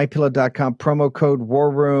sure mypillow.com, promo code War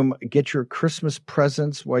Room. Get your Christmas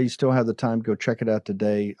presents while you still have the time. Go check it out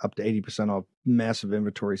today. Up to 80% off, massive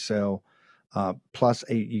inventory sale. Plus,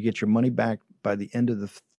 you get your money back by the end of the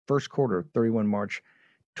first quarter, 31 March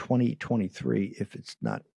 2023, if it's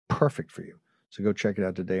not perfect for you. So go check it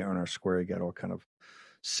out today on our square. You got all kind of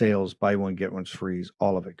sales, buy one, get one's free,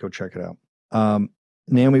 all of it. Go check it out.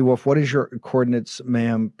 Naomi Wolf, what is your coordinates,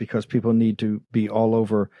 ma'am? Because people need to be all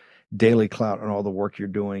over Daily Clout and all the work you're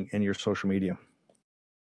doing and your social media.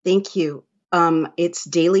 Thank you. It's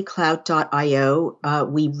dailyclout.io.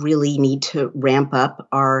 We really need to ramp up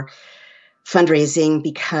our fundraising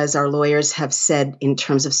because our lawyers have said in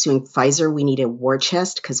terms of suing Pfizer, we need a war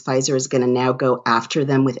chest because Pfizer is going to now go after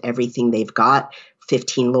them with everything they've got,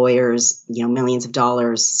 15 lawyers, millions of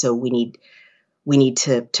dollars. So we need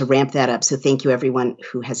to ramp that up. So thank you everyone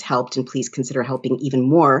who has helped, and please consider helping even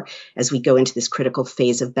more as we go into this critical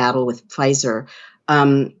phase of battle with Pfizer.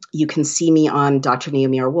 You can see me on Dr.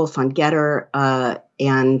 Naomi R. Wolf on Getter,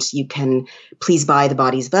 and you can please buy The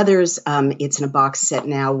Bodies of Others. It's in a box set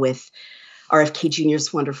now with RFK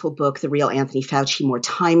Jr.'s wonderful book, The Real Anthony Fauci, more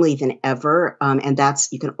timely than ever. And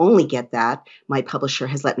you can only get that. My publisher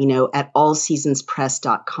has let me know at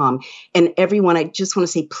allseasonspress.com. And everyone, I just want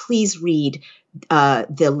to say, please read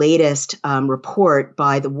the latest report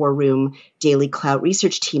by the War Room Daily Clout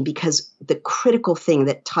research team, because the critical thing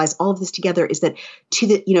that ties all of this together is that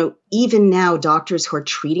even now doctors who are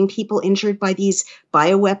treating people injured by these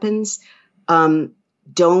bioweapons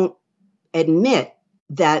don't admit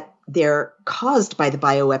that they're caused by the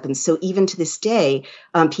bioweapons. So even to this day,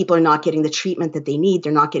 people are not getting the treatment that they need.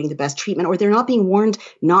 They're not getting the best treatment, or they're not being warned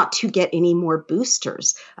not to get any more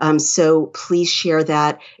boosters. So please share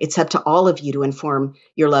that. It's up to all of you to inform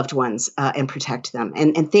your loved ones and protect them.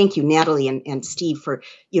 And thank you, Natalie and Steve, for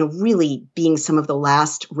really being some of the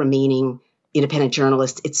last remaining independent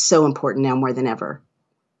journalists. It's so important now more than ever.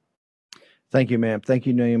 Thank you, ma'am. Thank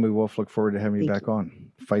you, Naomi Wolf. Look forward to having you back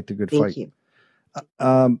on. Fight the good fight. Thank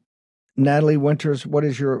you. Natalie Winters,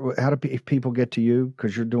 how do people get to you?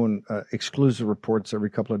 Because you're doing exclusive reports every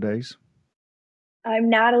couple of days. I'm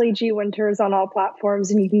Natalie G. Winters on all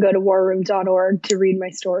platforms, and you can go to warroom.org to read my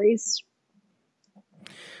stories.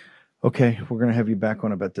 Okay, we're going to have you back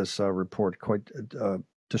on about this report, quite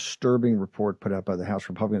disturbing report put out by the House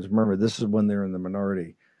Republicans. Remember, this is when they're in the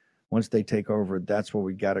minority. Once they take over, that's where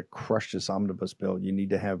we got to crush this omnibus bill. You need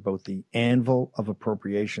to have both the anvil of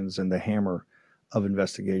appropriations and the hammer of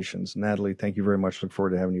investigations. Natalie, thank you very much. Look forward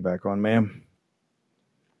to having you back on, ma'am.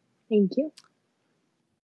 Thank you.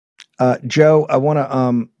 Joe, I want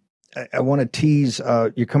to tease.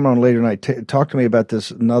 You're coming on later tonight. Talk to me about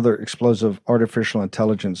this another explosive artificial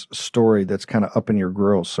intelligence story that's kind of up in your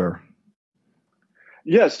grill, sir.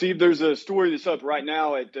 Yeah, Steve. There's a story that's up right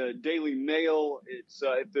now at Daily Mail. It's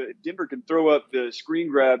if Denver can throw up the screen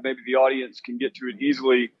grab, maybe the audience can get to it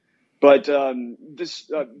easily. But this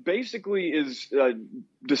basically is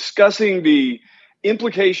discussing the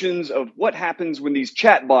implications of what happens when these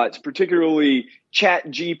chatbots, particularly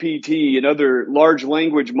ChatGPT and other large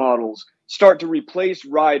language models, start to replace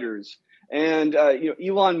writers. And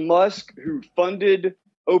Elon Musk, who funded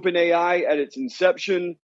OpenAI at its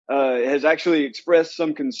inception, has actually expressed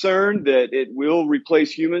some concern that it will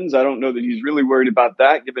replace humans. I don't know that he's really worried about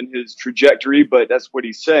that, given his trajectory, but that's what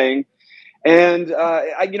he's saying. And,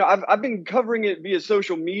 I've been covering it via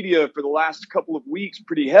social media for the last couple of weeks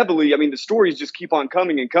pretty heavily. I mean, the stories just keep on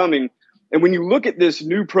coming and coming. And when you look at this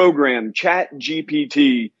new program,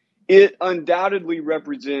 ChatGPT, it undoubtedly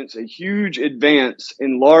represents a huge advance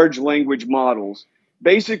in large language models.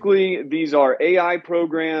 Basically, these are AI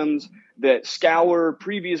programs that scour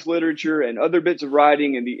previous literature and other bits of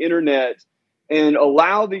writing and the internet and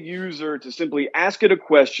allow the user to simply ask it a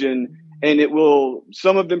question, and it will,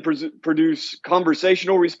 some of them produce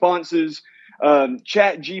conversational responses.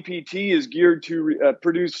 ChatGPT is geared to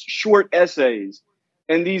produce short essays.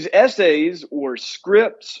 And these essays or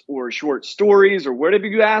scripts or short stories or whatever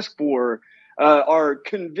you ask for are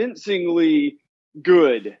convincingly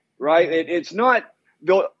good, right? It's not,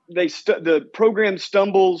 the program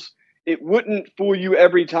stumbles. It wouldn't fool you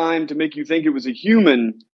every time to make you think it was a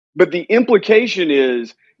human. But the implication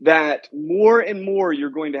is that more and more you're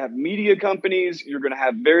going to have media companies, you're going to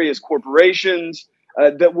have various corporations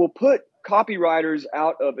that will put copywriters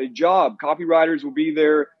out of a job. Copywriters will be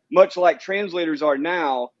there, much like translators are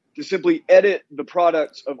now, to simply edit the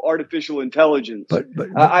products of artificial intelligence.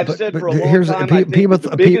 I've said for a long time, I think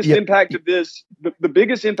the biggest impact of this, the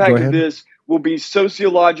biggest impact of this will be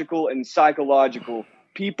sociological and psychological.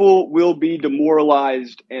 People will be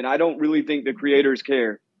demoralized, and I don't really think the creators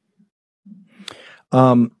care.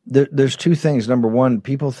 There's two things. Number one,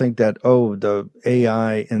 people think that, the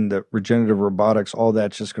AI and the regenerative robotics, all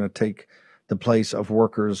that's just going to take the place of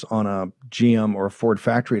workers on a GM or a Ford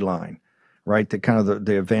factory line, right?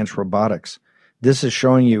 The advanced robotics. This is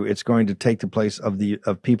showing you it's going to take the place of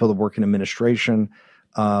people that work in administration,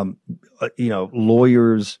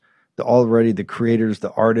 lawyers. The creators,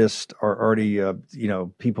 the artists are already,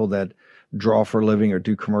 people that draw for a living or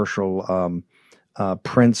do commercial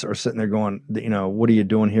prints are sitting there going, what are you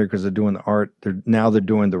doing here? Because they're doing the art. They're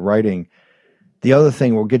doing the writing. The other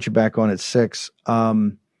thing, we'll get you back on at 6.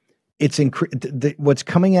 What's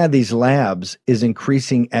coming out of these labs is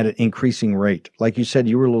increasing at an increasing rate. Like you said,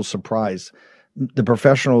 you were a little surprised. The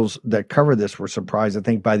professionals that cover this were surprised, I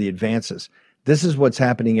think, by the advances. This is what's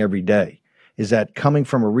happening every day. Is that coming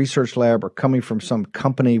from a research lab or coming from some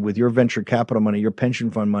company with your venture capital money, your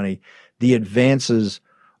pension fund money, the advances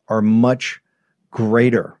are much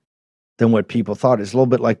greater than what people thought. It's a little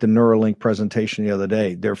bit like the Neuralink presentation the other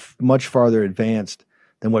day. They're much farther advanced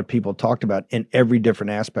than what people talked about in every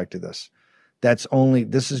different aspect of this.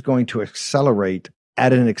 This is going to accelerate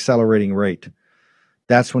at an accelerating rate.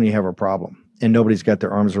 That's when you have a problem, and nobody's got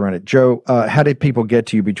their arms around it. Joe, how did people get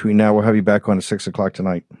to you between now? We'll have you back on at 6 o'clock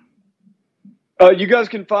tonight. You guys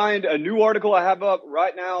can find a new article I have up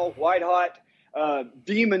right now, white hot,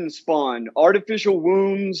 Demon Spawn, Artificial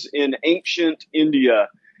Wounds in Ancient India.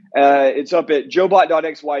 It's up at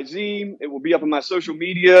joebot.xyz. It will be up on my social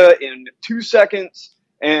media in 2 seconds.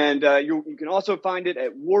 And you can also find it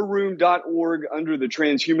at warroom.org under the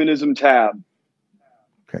transhumanism tab.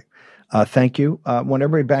 Okay. Thank you. Want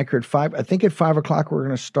everybody back here at 5. I think at 5 o'clock we're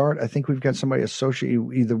going to start. I think we've got somebody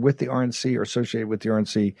associated either with the RNC or associated with the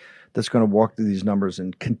RNC that's going to walk through these numbers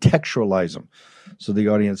and contextualize them so the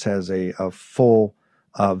audience has a full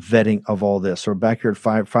vetting of all this. So we're back here at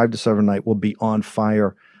 5 to 7 night. We'll be on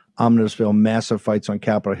fire. Omnibusville, massive fights on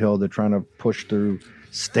Capitol Hill. They're trying to push through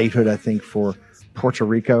statehood, I think, for Puerto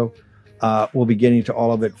Rico. We'll be getting to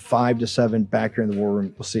all of it 5 to 7 back here in the War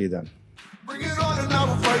Room. We'll see you then. Bring it on and I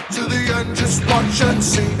will fight to the end. Just watch and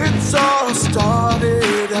see. It's all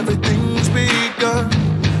started, everything's begun,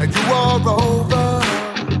 and you are over.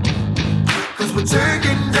 Cause we're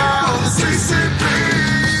taking down the CCP.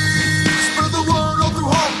 Spread the word all through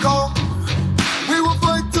Hong Kong. We will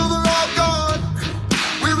fight till they're all gone.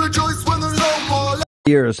 We rejoice when there's no more.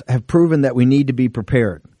 Years have proven that we need to be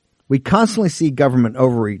prepared. We constantly see government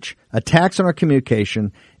overreach, attacks on our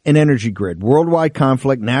communication and energy grid, worldwide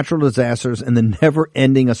conflict, natural disasters, and the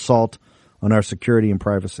never-ending assault on our security and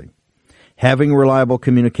privacy. Having reliable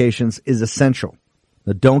communications is essential.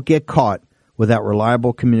 Now, don't get caught without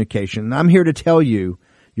reliable communication. And I'm here to tell you,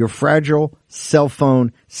 your fragile cell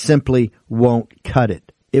phone simply won't cut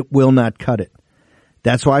it. It will not cut it.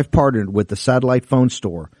 That's why I've partnered with the Satellite Phone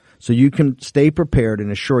Store, so you can stay prepared and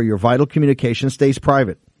assure your vital communication stays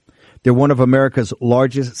private. They're one of America's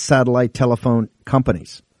largest satellite telephone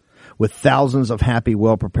companies with thousands of happy,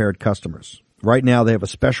 well-prepared customers. Right now, they have a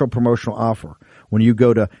special promotional offer when you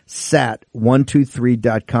go to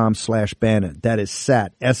sat123.com/Bannon. That is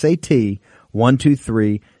SAT, S-A-T,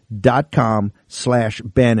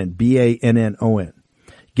 123.com/Bannon, B-A-N-N-O-N.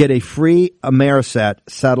 Get a free Amerisat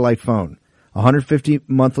satellite phone, 150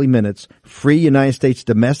 monthly minutes, free United States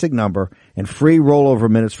domestic number, and free rollover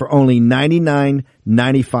minutes for only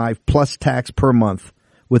 $99.95 plus tax per month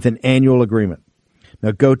with an annual agreement.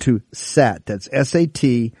 Now go to SAT, that's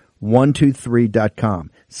SAT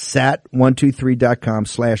 123.com,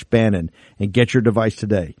 sat123.com/Bannon, and get your device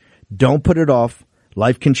today. Don't put it off.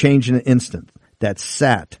 Life can change in an instant. That's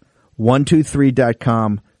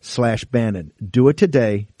sat123.com/Bannon. Do it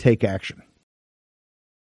today. Take action.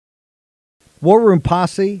 War Room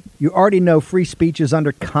Posse, you already know free speech is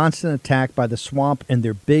under constant attack by the swamp and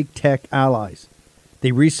their big tech allies.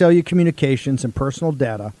 They resell your communications and personal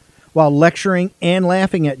data while lecturing and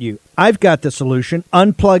laughing at you. I've got the solution.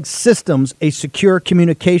 Unplug Systems, a secure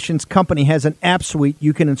communications company, has an app suite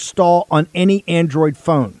you can install on any Android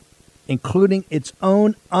phone, including its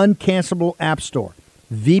own uncancelable app store,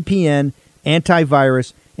 VPN,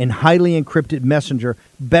 antivirus, and highly encrypted messenger,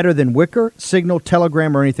 better than Wickr, Signal,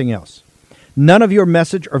 Telegram, or anything else. None of your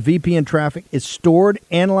message or VPN traffic is stored,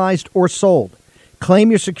 analyzed, or sold. Claim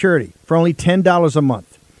your security for only $10 a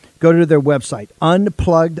month. Go to their website,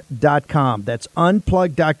 unplugged.com. That's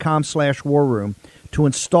unplugged.com/war room to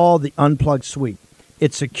install the Unplugged suite.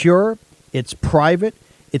 It's secure. It's private.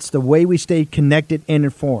 It's the way we stay connected and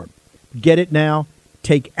informed. Get it now.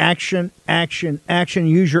 Take action, action, action.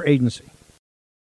 Use your agency.